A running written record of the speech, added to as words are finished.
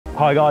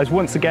Hi guys,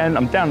 once again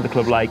I'm down at the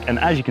club lake, and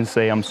as you can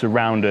see I'm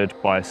surrounded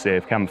by a sea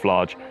of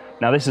camouflage.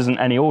 Now this isn't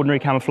any ordinary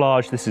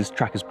camouflage, this is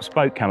Trakker's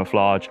bespoke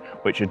camouflage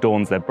which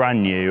adorns their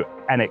brand new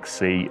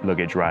NXC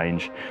luggage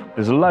range.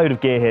 There's a load of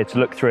gear here to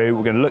look through.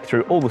 We're going to look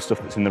through all the stuff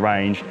that's in the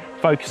range,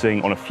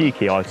 focusing on a few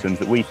key items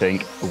that we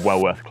think are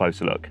well worth a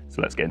closer look.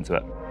 So let's get into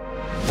it.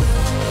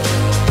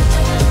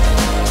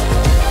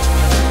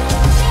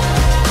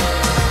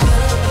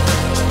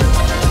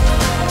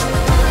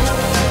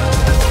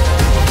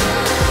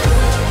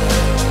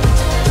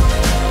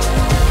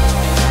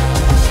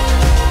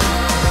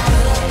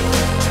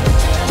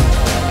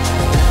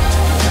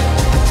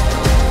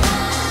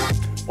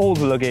 All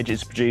the luggage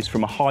is produced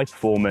from a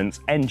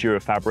high-performance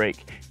Endura fabric.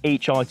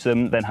 Each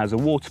item then has a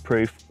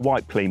waterproof,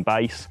 wipe clean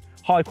base,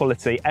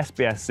 high-quality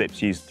SBS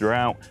zips used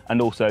throughout,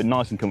 and also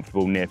nice and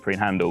comfortable neoprene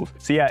handles.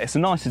 So yeah, it's a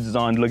nicely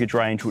designed luggage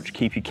range which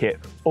keep your kit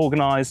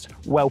organised,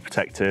 well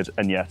protected,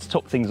 and yeah, to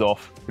top things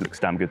off, it looks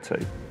damn good too.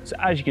 So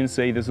as you can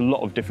see, there's a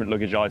lot of different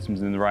luggage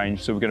items in the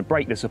range, so we're going to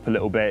break this up a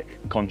little bit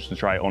and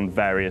concentrate on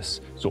various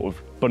sort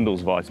of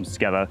bundles of items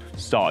together,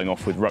 starting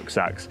off with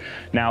rucksacks.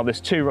 Now there's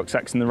two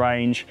rucksacks in the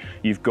range.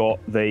 You've got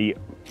the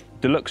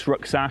deluxe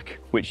rucksack,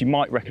 which you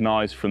might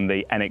recognise from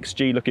the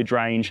NXG luggage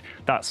range.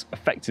 That's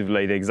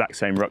effectively the exact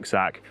same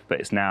rucksack, but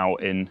it's now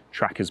in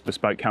Trakker's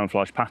bespoke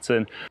camouflage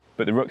pattern.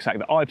 But the rucksack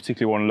that I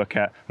particularly want to look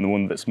at, and the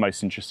one that's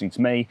most interesting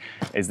to me,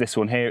 is this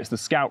one here. It's the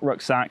Scout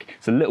rucksack.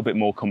 It's a little bit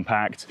more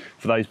compact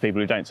for those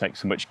people who don't take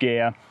so much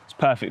gear. It's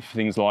perfect for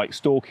things like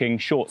stalking,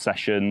 short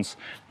sessions.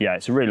 Yeah,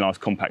 it's a really nice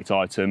compact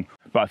item,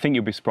 but I think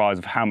you'll be surprised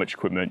of how much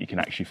equipment you can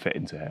actually fit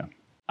into here.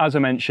 As I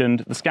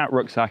mentioned, the Scout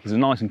rucksack is a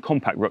nice and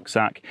compact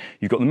rucksack.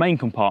 You've got the main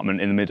compartment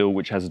in the middle,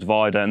 which has a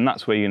divider, and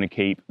that's where you're going to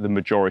keep the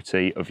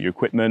majority of your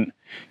equipment.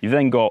 You've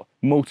then got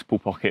multiple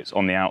pockets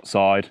on the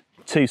outside,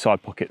 two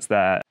side pockets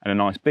there, and a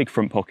nice big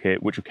front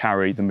pocket, which will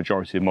carry the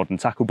majority of modern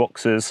tackle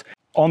boxes.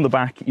 On the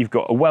back, you've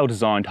got a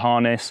well-designed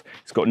harness.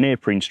 It's got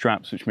neoprene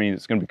straps, which means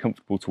it's going to be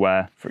comfortable to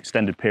wear for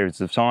extended periods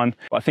of time.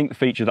 But I think the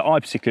feature that I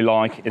particularly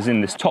like is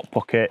in this top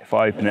pocket. If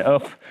I open it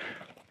up,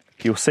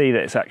 you'll see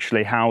that it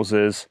actually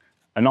houses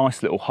a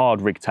nice little hard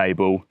rig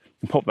table. You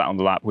can pop that on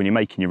the lap when you're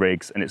making your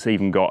rigs, and it's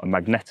even got a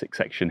magnetic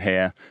section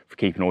here for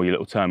keeping all your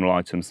little terminal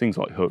items, things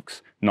like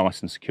hooks,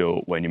 nice and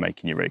secure when you're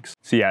making your rigs.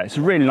 So yeah, it's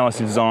a really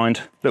nicely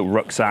designed little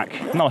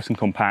rucksack, nice and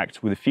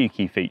compact, with a few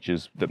key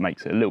features that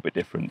makes it a little bit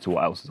different to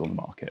what else is on the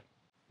market.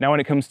 Now when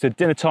it comes to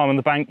dinner time on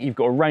the bank, you've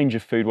got a range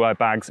of foodwear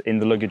bags in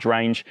the luggage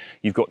range.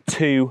 You've got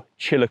two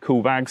chiller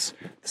cool bags,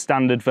 the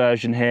standard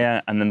version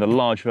here and then the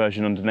large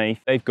version underneath.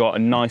 They've got a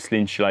nicely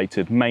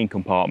insulated main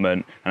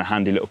compartment and a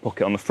handy little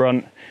pocket on the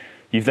front.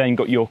 You've then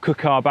got your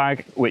cooker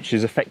bag, which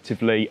is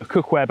effectively a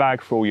cookware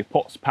bag for all your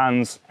pots,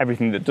 pans,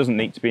 everything that doesn't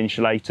need to be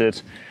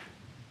insulated.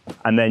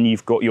 And then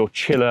you've got your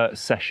chiller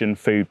session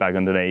food bag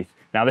underneath.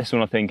 Now this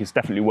one I think is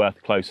definitely worth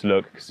a closer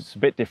look because it's a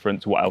bit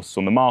different to what else is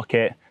on the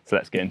market. So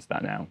let's get into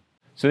that now.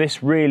 So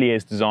this really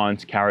is designed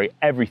to carry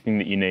everything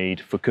that you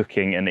need for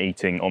cooking and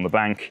eating on the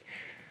bank.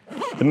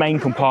 The main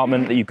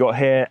compartment that you've got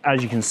here,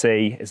 as you can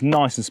see, is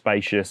nice and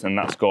spacious, and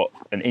that's got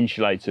an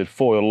insulated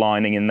foil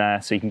lining in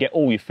there so you can get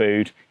all your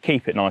food,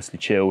 keep it nicely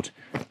chilled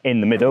in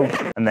the middle.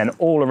 And then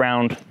all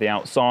around the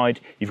outside,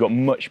 you've got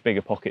much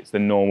bigger pockets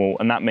than normal,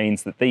 and that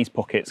means that these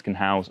pockets can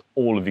house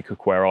all of your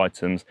cookware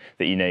items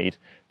that you need.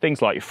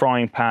 Things like your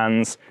frying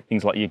pans,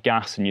 things like your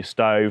gas and your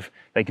stove,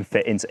 they can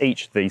fit into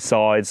each of these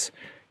sides.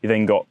 You've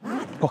then got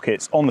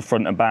pockets on the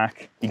front and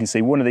back. You can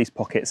see one of these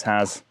pockets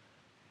has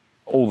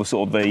all the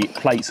sort of the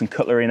plates and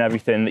cutlery and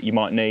everything that you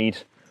might need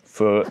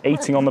for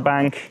eating on the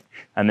bank.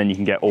 And then you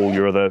can get all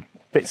your other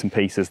bits and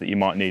pieces that you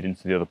might need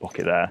into the other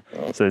pocket there.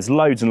 So there's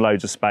loads and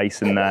loads of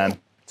space in there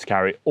to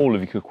carry all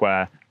of your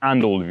cookware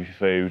and all of your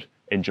food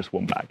in just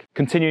one bag.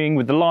 Continuing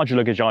with the larger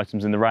luggage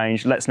items in the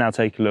range, let's now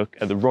take a look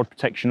at the rod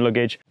protection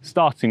luggage,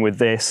 starting with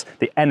this,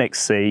 the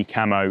NXC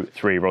CAMO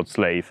 3-rod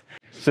sleeve.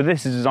 So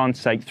this is designed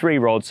to take 3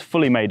 rods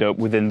fully made up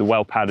within the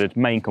well-padded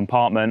main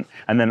compartment,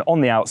 and then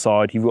on the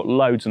outside you've got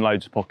loads and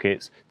loads of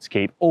pockets to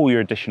keep all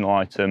your additional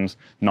items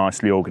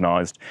nicely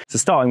organised. So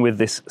starting with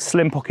this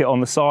slim pocket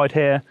on the side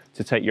here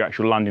to take your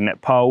actual landing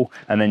net pole,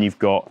 and then you've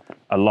got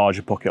a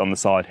larger pocket on the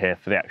side here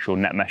for the actual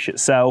net mesh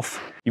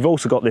itself. You've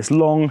also got this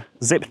long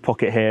zipped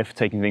pocket here for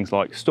taking things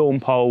like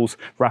storm poles,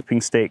 wrapping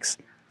sticks,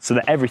 so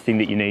that everything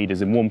that you need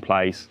is in one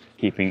place,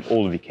 keeping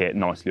all of your kit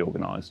nicely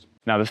organised.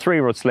 Now the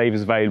 3-rod sleeve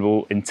is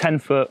available in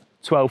 10-foot,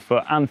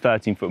 12-foot and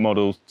 13-foot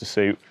models to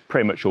suit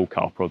pretty much all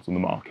carp rods on the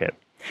market.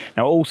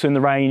 Now also in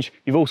the range,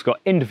 you've also got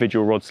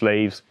individual rod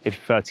sleeves if you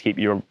prefer to keep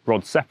your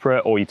rods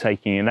separate or you're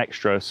taking an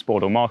extra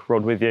sport or marker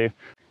rod with you.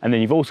 And then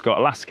you've also got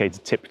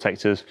elasticated tip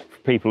protectors for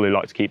people who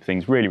like to keep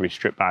things really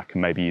stripped back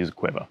and maybe use a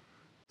quiver.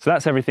 So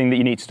that's everything that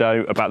you need to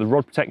know about the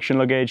rod protection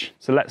luggage.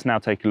 So let's now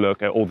take a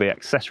look at all the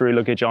accessory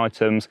luggage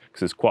items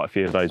because there's quite a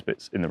few of those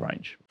bits in the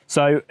range.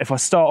 So if I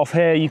start off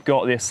here, you've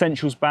got the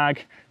essentials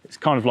bag. It's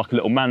kind of like a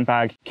little man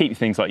bag. Keep your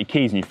things like your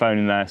keys and your phone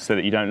in there so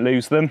that you don't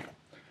lose them.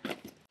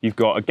 You've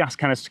got a gas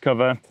canister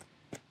cover.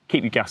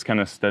 Keep your gas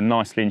canister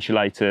nicely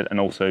insulated and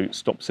also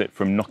stops it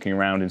from knocking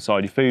around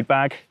inside your food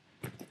bag.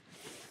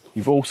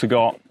 You've also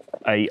got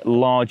a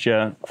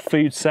larger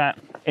food set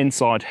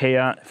inside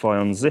here. If I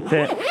unzip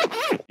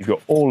it, you've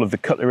got all of the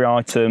cutlery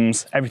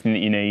items, everything that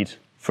you need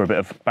for a bit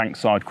of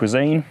bankside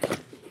cuisine.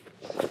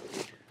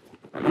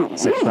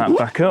 Zip that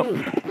back up.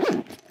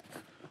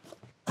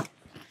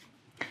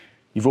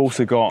 You've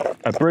also got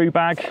a brew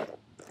bag.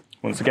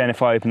 Once again,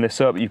 if I open this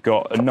up, you've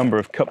got a number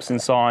of cups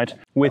inside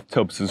with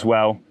tubs as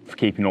well for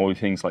keeping all your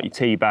things like your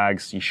tea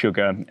bags, your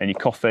sugar and your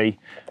coffee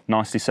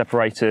nicely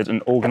separated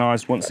and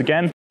organised once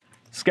again.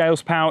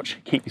 Scales pouch,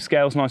 keep your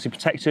scales nicely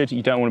protected.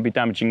 You don't want to be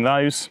damaging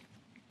those.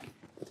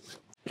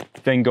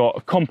 Then got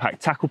a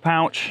compact tackle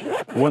pouch.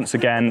 Once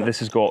again, this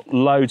has got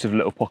loads of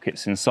little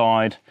pockets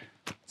inside,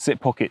 zip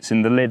pockets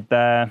in the lid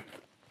there,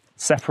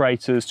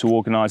 separators to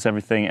organise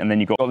everything, and then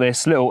you've got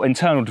this little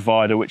internal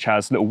divider which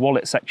has little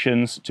wallet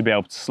sections to be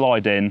able to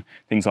slide in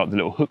things like the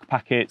little hook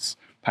packets,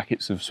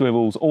 packets of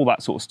swivels, all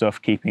that sort of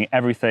stuff, keeping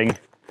everything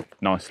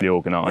nicely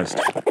organised.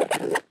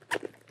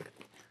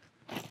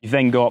 You've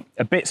then got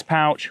a bits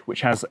pouch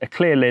which has a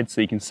clear lid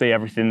so you can see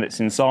everything that's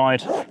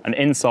inside, and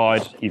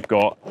inside you've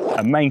got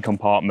a main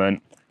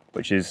compartment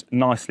which is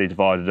nicely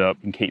divided up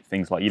and keep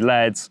things like your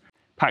leads,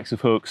 packs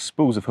of hooks,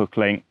 spools of hook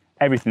link,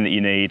 everything that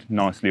you need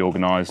nicely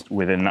organised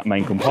within that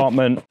main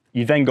compartment.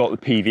 You've then got the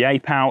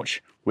PVA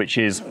pouch, which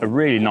is a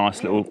really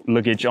nice little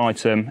luggage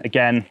item.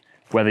 Again,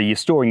 whether you're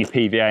storing your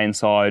PVA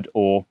inside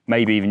or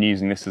maybe even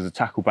using this as a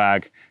tackle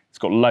bag, it's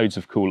got loads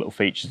of cool little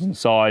features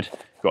inside.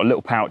 You've got a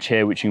little pouch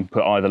here which you can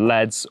put either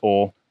leads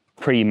or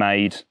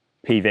pre-made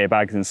PVA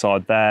bags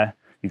inside there.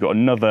 You've got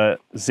another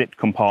zipped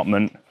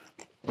compartment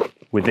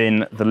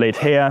within the lid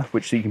here,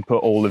 which you can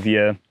put all of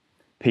your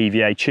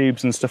PVA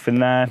tubes and stuff in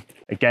there.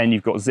 Again,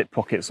 you've got zip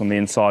pockets on the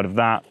inside of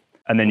that.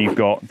 And then you've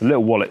got the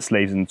little wallet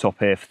sleeves in the top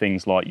here for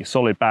things like your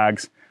solid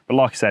bags. But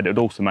like I said, it would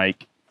also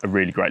make a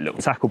really great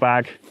little tackle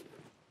bag.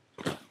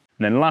 And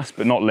then last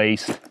but not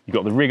least, you've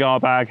got the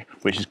Rigar bag,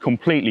 which is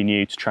completely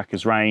new to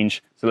Trakker's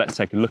range. So let's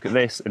take a look at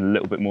this in a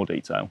little bit more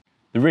detail.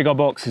 The Rigar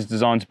box is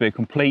designed to be a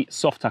complete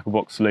soft tackle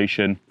box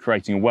solution,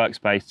 creating a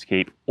workspace to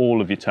keep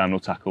all of your terminal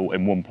tackle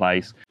in one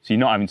place, so you're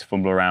not having to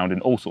fumble around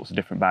in all sorts of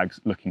different bags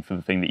looking for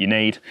the thing that you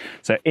need.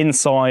 So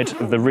inside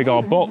the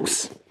Rigar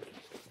box,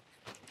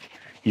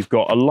 you've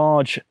got a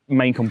large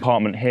main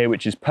compartment here,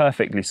 which is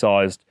perfectly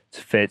sized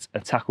to fit a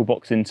tackle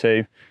box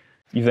into.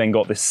 You've then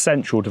got this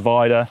central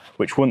divider,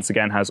 which once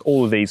again has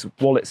all of these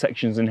wallet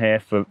sections in here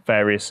for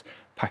various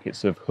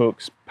packets of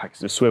hooks,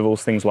 packets of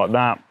swivels, things like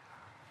that.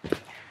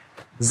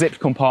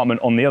 Zipped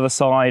compartment on the other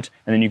side,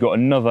 and then you've got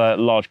another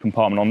large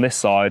compartment on this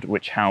side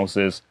which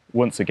houses,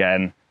 once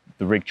again,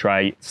 the rig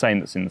tray, same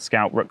that's in the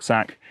Scout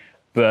rucksack.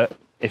 But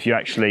if you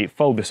actually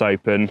fold this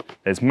open,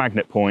 there's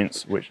magnet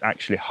points which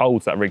actually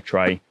holds that rig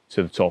tray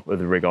to the top of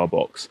the Rigar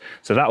box.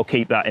 So that'll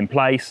keep that in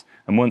place,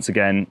 and once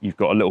again you've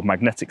got a little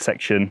magnetic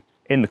section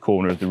in the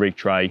corner of the rig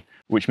tray,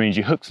 which means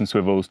your hooks and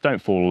swivels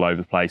don't fall all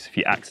over the place if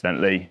you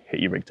accidentally hit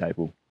your rig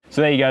table.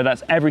 So there you go,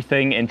 that's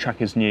everything in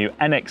Trakker's new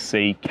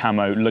NXC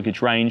CAMO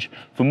luggage range.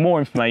 For more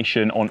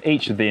information on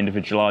each of the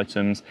individual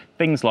items,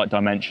 things like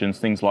dimensions,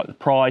 things like the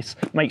price,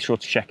 make sure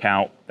to check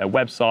out their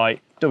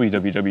website,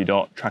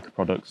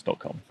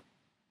 www.trakkerproducts.com.